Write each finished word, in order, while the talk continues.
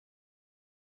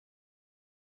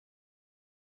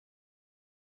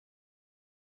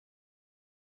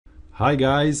Hi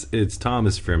guys, it's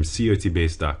Thomas from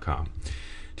COTBASE.com.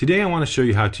 Today I want to show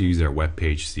you how to use our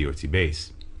webpage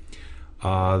COTBASE.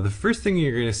 The first thing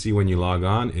you're going to see when you log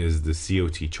on is the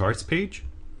COT charts page.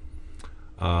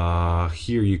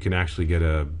 Here you can actually get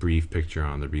a brief picture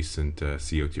on the recent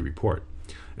COT report.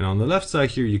 And on the left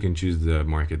side here you can choose the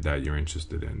market that you're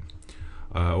interested in.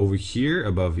 Over here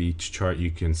above each chart you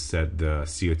can set the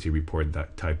COT report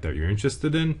type that you're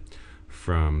interested in,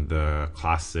 from the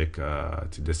classic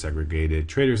to disaggregated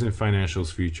traders and financials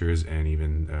futures, and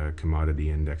even commodity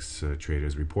index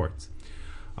traders reports.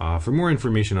 For more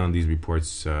information on these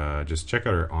reports, just check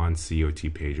out our on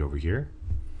COT page over here.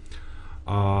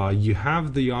 You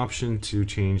have the option to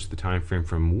change the time frame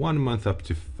from 1 month up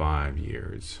to 5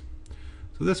 years.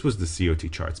 So this was the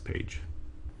COT charts page.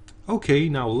 Okay,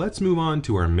 now let's move on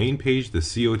to our main page, the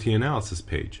COT analysis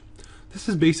page. This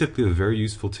is basically a very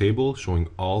useful table showing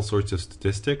all sorts of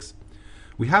statistics.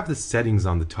 We have the settings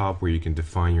on the top where you can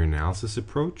define your analysis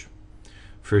approach.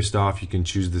 First off, you can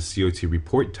choose the COT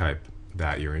report type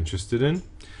that you're interested in.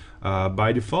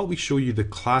 By default, we show you the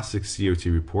classic COT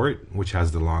report, which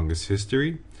has the longest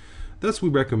history. Thus, we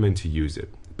recommend to use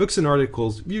it. Books and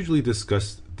articles usually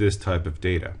discuss this type of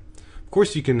data. Of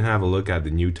course, you can have a look at the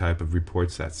new type of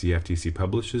reports that CFTC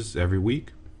publishes every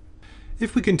week.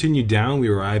 If we continue down, we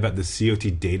arrive at the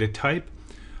COT data type,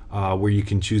 where you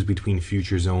can choose between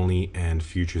futures only and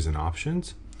futures and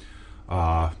options.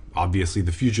 Obviously,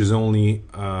 the futures only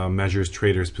measures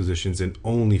traders' positions in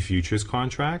only futures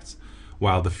contracts,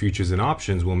 while the futures and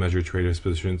options will measure traders'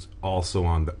 positions also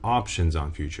on the options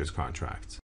on futures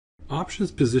contracts. Options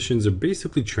positions are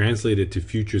basically translated to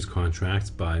futures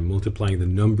contracts by multiplying the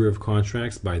number of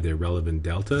contracts by their relevant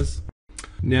deltas.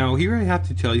 Now here I have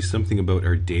to tell you something about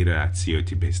our data at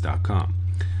COTBASE.com.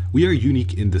 We are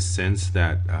unique in the sense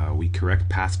that we correct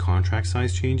past contract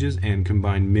size changes and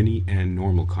combine mini and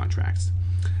normal contracts.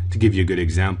 To give you a good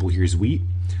example, here's wheat.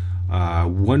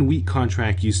 1 wheat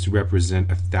contract used to represent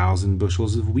 1,000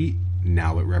 bushels of wheat.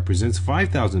 Now it represents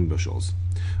 5,000 bushels.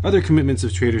 Other commitments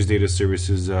of traders data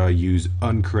services use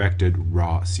uncorrected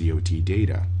raw COT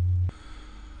data.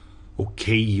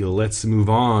 Okay, let's move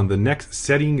on. The next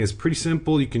setting is pretty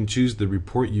simple. You can choose the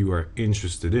report you are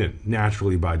interested in.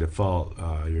 Naturally, by default,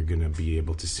 you're going to be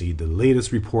able to see the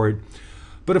latest report.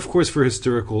 But of course, for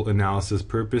historical analysis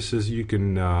purposes, you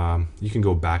can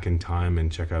go back in time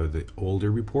and check out the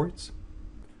older reports.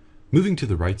 Moving to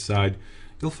the right side,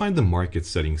 you'll find the market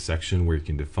settings section where you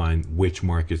can define which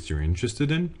markets you're interested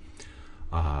in.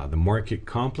 The market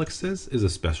complexes is a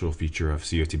special feature of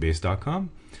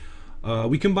COTBASE.com.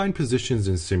 We combine positions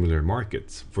in similar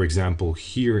markets. For example,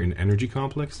 here in energy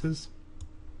complexes,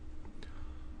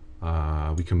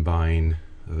 we combine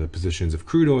the positions of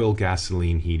crude oil,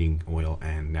 gasoline, heating oil,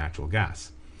 and natural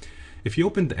gas. If you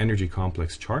open the energy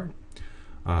complex chart,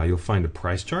 you'll find a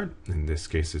price chart. In this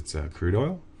case, it's crude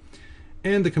oil,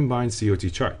 and the combined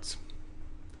COT charts.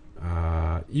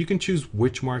 You can choose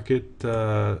which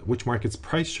market's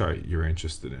price chart you're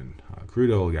interested in: crude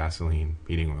oil, gasoline,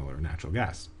 heating oil, or natural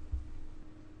gas.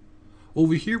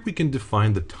 Over here we can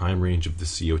define the time range of the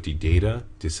COT data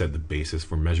to set the basis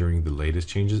for measuring the latest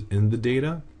changes in the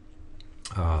data.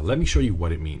 Let me show you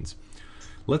what it means.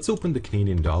 Let's open the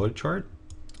Canadian dollar chart.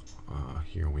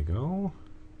 Here we go.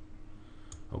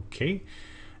 Okay.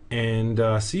 And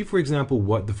see, for example,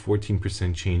 what the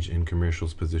 14% change in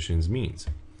commercials positions means.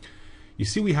 You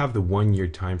see we have the 1 year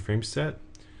time frame set.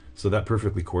 So that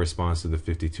perfectly corresponds to the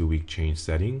 52-week change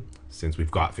setting, since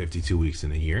we've got 52 weeks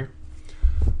in a year.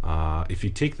 If you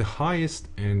take the highest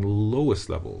and lowest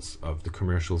levels of the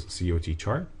commercials COT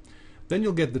chart, then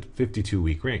you'll get the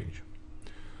 52-week range.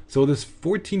 So this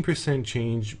 14%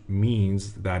 change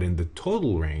means that in the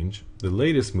total range, the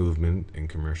latest movement in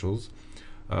commercials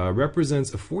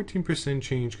represents a 14%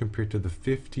 change compared to the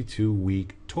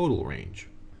 52-week total range.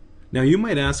 Now you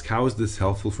might ask, how is this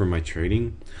helpful for my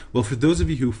trading? Well, for those of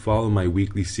you who follow my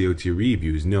weekly COT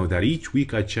reviews know that each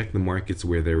week I check the markets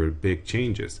where there were big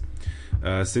changes.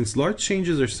 Since large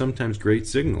changes are sometimes great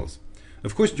signals.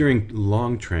 Of course, during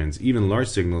long trends, even large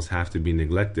signals have to be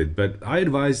neglected, but I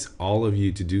advise all of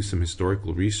you to do some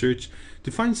historical research to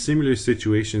find similar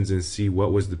situations and see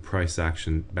what was the price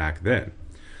action back then.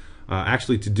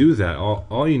 Actually, to do that,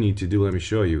 all you need to do, let me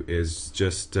show you, is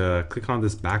just click on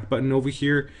this back button over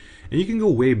here, and you can go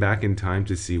way back in time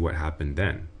to see what happened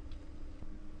then.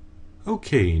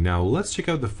 Okay, now let's check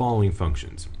out the following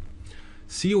functions.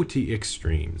 COT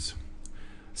extremes.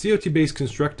 COTBASE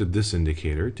constructed this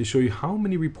indicator to show you how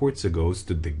many reports ago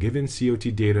stood the given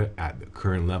COT data at the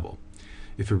current level.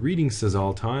 If a reading says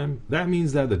all time, that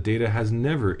means that the data has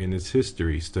never in its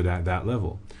history stood at that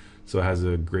level, so it has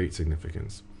a great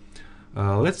significance.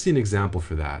 Let's see an example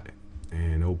for that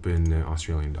and open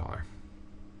Australian dollar.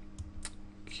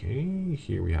 Okay,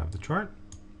 here we have the chart.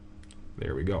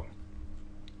 There we go.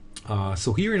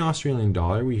 So here in Australian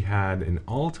dollar, we had an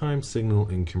all-time signal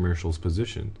in commercials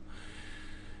position.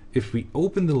 If we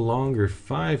open the longer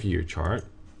 5-year chart,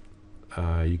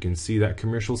 you can see that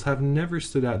commercials have never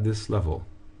stood at this level.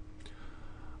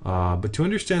 But to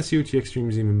understand COT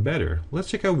extremes even better, let's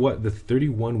check out what the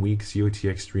 31-week COT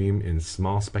extreme in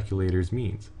small speculators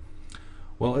means.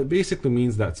 Well, it basically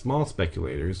means that small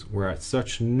speculators were at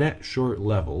such net short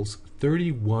levels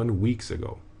 31 weeks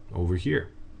ago, over here.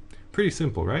 Pretty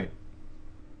simple, right?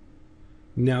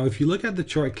 Now, if you look at the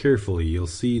chart carefully, you'll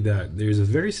see that there's a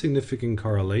very significant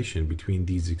correlation between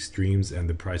these extremes and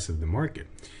the price of the market,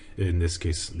 in this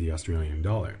case, the Australian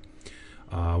dollar.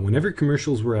 Whenever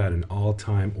commercials were at an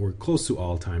all-time or close to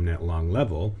all-time net long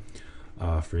level,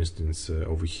 for instance,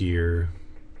 over here,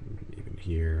 even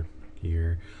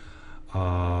here,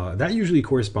 that usually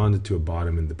corresponded to a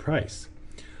bottom in the price.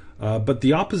 But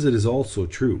the opposite is also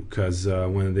true, because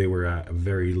when they were at a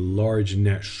very large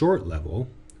net short level,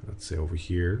 let's say over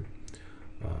here,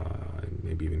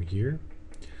 maybe even here,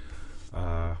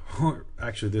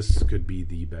 actually this could be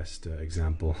the best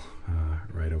example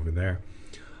right over there,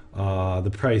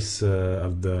 the price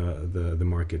of the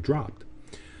market dropped.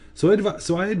 So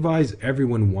I advise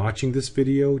everyone watching this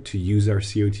video to use our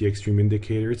COT extreme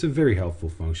indicator. It's a very helpful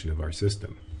function of our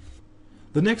system.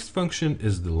 The next function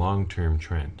is the long-term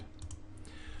trend.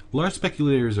 Large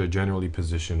speculators are generally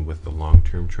positioned with the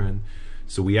long-term trend,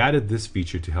 so we added this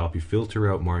feature to help you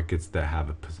filter out markets that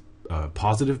have a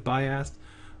positive bias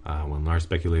when large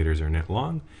speculators are net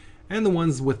long, and the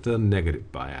ones with the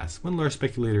negative bias when large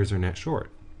speculators are net short.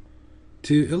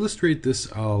 To illustrate this,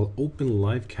 I'll open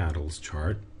Live Cattle's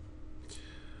chart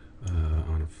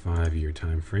on a 5-year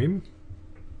time frame.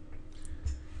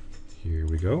 Here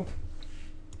we go.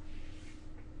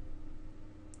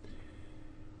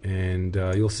 And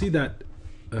you'll see that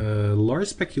large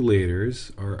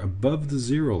speculators are above the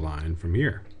zero line from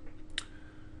here.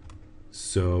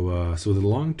 So the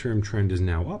long-term trend is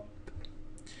now up.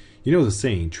 You know the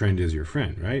saying, trend is your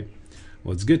friend, right?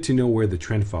 Well, it's good to know where the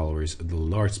trend followers, the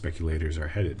large speculators, are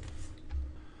headed.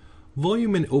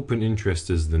 Volume and open interest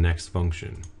is the next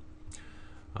function.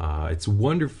 It's a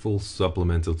wonderful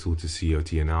supplemental tool to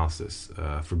COT analysis.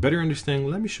 For better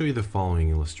understanding, let me show you the following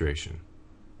illustration.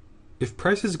 If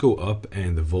prices go up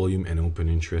and the volume and open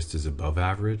interest is above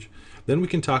average, then we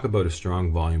can talk about a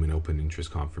strong volume and open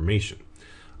interest confirmation.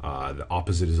 The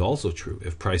opposite is also true.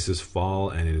 If prices fall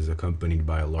and it is accompanied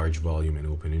by a large volume and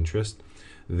open interest,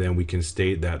 then we can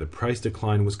state that the price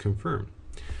decline was confirmed.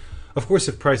 Of course,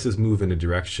 if prices move in a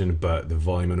direction but the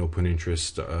volume and open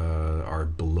interest are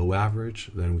below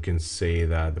average, then we can say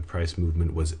that the price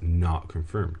movement was not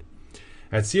confirmed.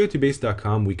 At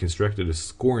COTBASE.com, we constructed a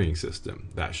scoring system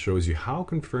that shows you how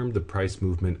confirmed the price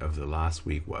movement of the last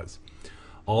week was.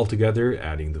 Altogether,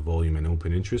 adding the volume and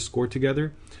open interest score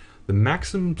together, the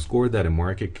maximum score that a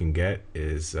market can get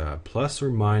is plus or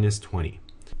minus 20.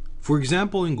 For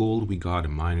example, in gold, we got a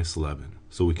minus 11,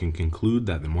 so we can conclude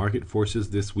that the market forces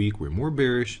this week were more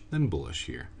bearish than bullish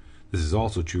here. This is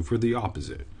also true for the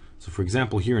opposite. So for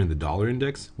example, here in the dollar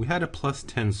index, we had a plus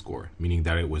 10 score, meaning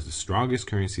that it was the strongest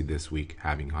currency this week,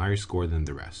 having higher score than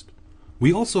the rest.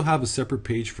 We also have a separate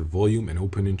page for volume and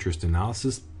open interest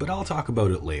analysis, but I'll talk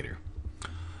about it later.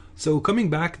 So coming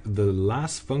back, the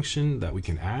last function that we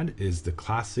can add is the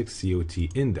classic COT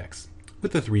index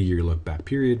with a 3-year look back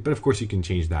period, but of course you can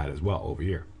change that as well over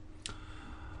here.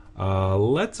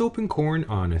 Let's open corn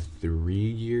on a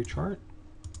 3-year chart.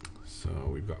 So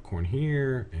we've got corn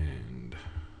here and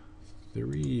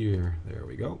 3-year, there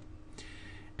we go.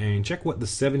 And check what the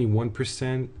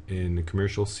 71% in the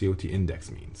commercial COT index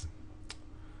means.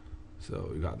 So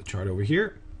we got the chart over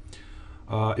here.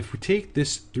 If we take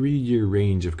this 3-year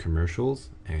range of commercials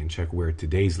and check where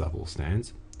today's level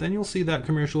stands, then you'll see that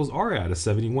commercials are at a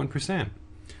 71%.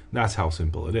 That's how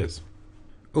simple it is.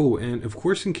 Oh, and of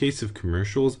course in case of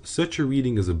commercials, such a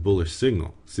reading is a bullish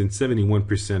signal, since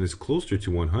 71% is closer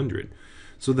to 100.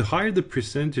 So the higher the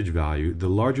percentage value, the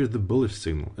larger the bullish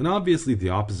signal. And obviously the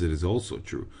opposite is also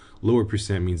true. Lower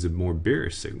percent means a more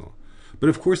bearish signal. But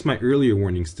of course my earlier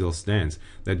warning still stands,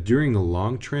 that during the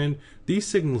long trend, these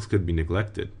signals could be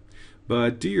neglected.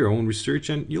 But do your own research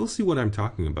and you'll see what I'm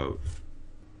talking about.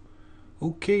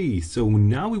 Okay, so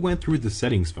now we went through the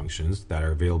settings functions that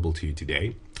are available to you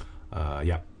today.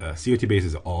 COTBASE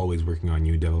is always working on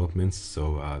new developments,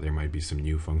 so there might be some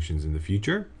new functions in the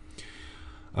future.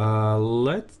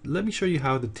 Let me show you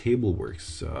how the table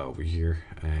works over here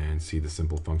and see the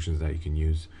simple functions that you can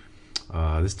use.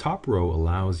 This top row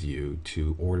allows you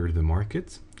to order the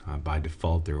markets. By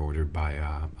default, they're ordered by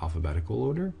alphabetical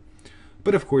order.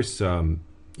 But of course,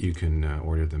 you can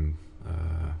order them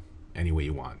any way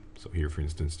you want. So here, for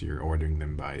instance, you're ordering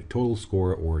them by total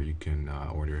score, or you can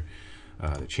order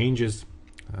the changes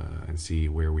and see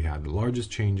where we had the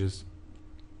largest changes.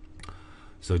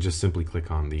 So just simply click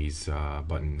on these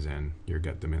buttons and you'll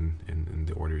get them in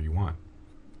the order you want.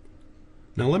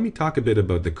 Now let me talk a bit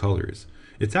about the colors.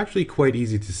 It's actually quite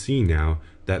easy to see now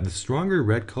that the stronger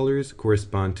red colors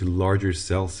correspond to larger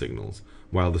sell signals,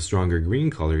 while the stronger green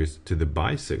colors to the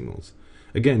buy signals.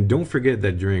 Again, don't forget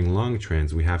that during long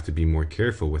trends we have to be more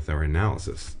careful with our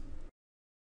analysis.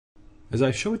 As I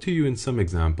showed to you in some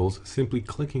examples, simply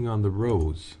clicking on the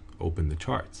rows open the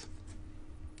charts.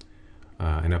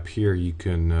 And up here you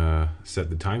can set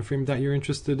the time frame that you're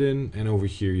interested in, and over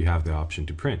here you have the option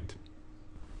to print.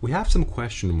 We have some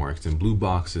question marks and blue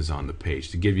boxes on the page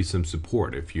to give you some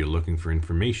support if you're looking for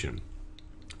information.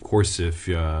 Of course, if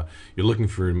you're looking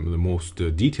for the most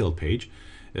detailed page,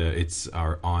 it's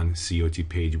our on COT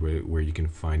page where you can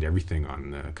find everything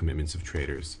on commitments of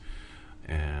traders.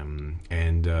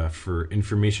 For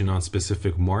information on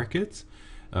specific markets,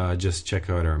 just check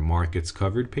out our markets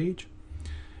covered page.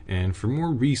 And for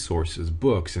more resources,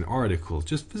 books, and articles,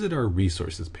 just visit our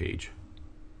resources page.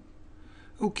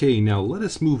 Okay, now let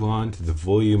us move on to the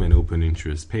volume and open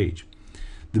interest page.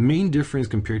 The main difference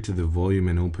compared to the volume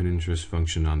and open interest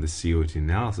function on the COT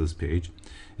analysis page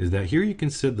is that here you can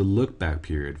set the look back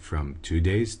period from 2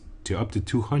 days to up to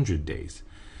 200 days.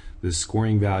 The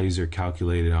scoring values are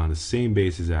calculated on the same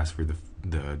basis as for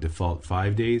the default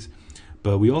 5 days,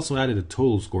 but we also added a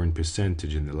total score in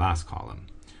percentage in the last column.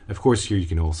 Of course, here you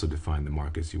can also define the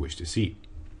markets you wish to see.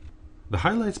 The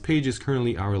highlights page is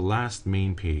currently our last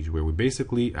main page, where we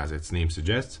basically, as its name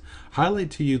suggests,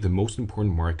 highlight to you the most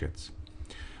important markets.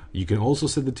 You can also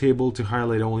set the table to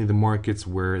highlight only the markets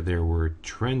where there were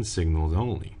trend signals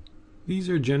only. These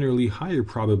are generally higher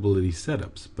probability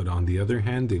setups, but on the other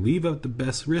hand, they leave out the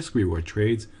best risk-reward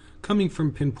trades coming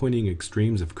from pinpointing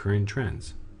extremes of current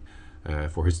trends.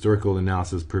 For historical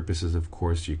analysis purposes, of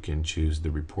course, you can choose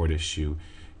the report issue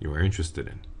you are interested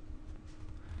in.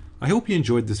 I hope you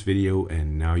enjoyed this video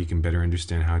and now you can better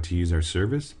understand how to use our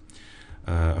service.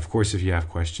 Of course, if you have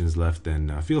questions left,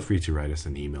 then feel free to write us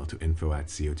an email to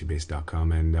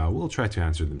info@cotbase.com and we'll try to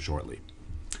answer them shortly.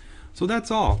 So that's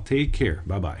all. Take care.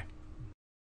 Bye-bye.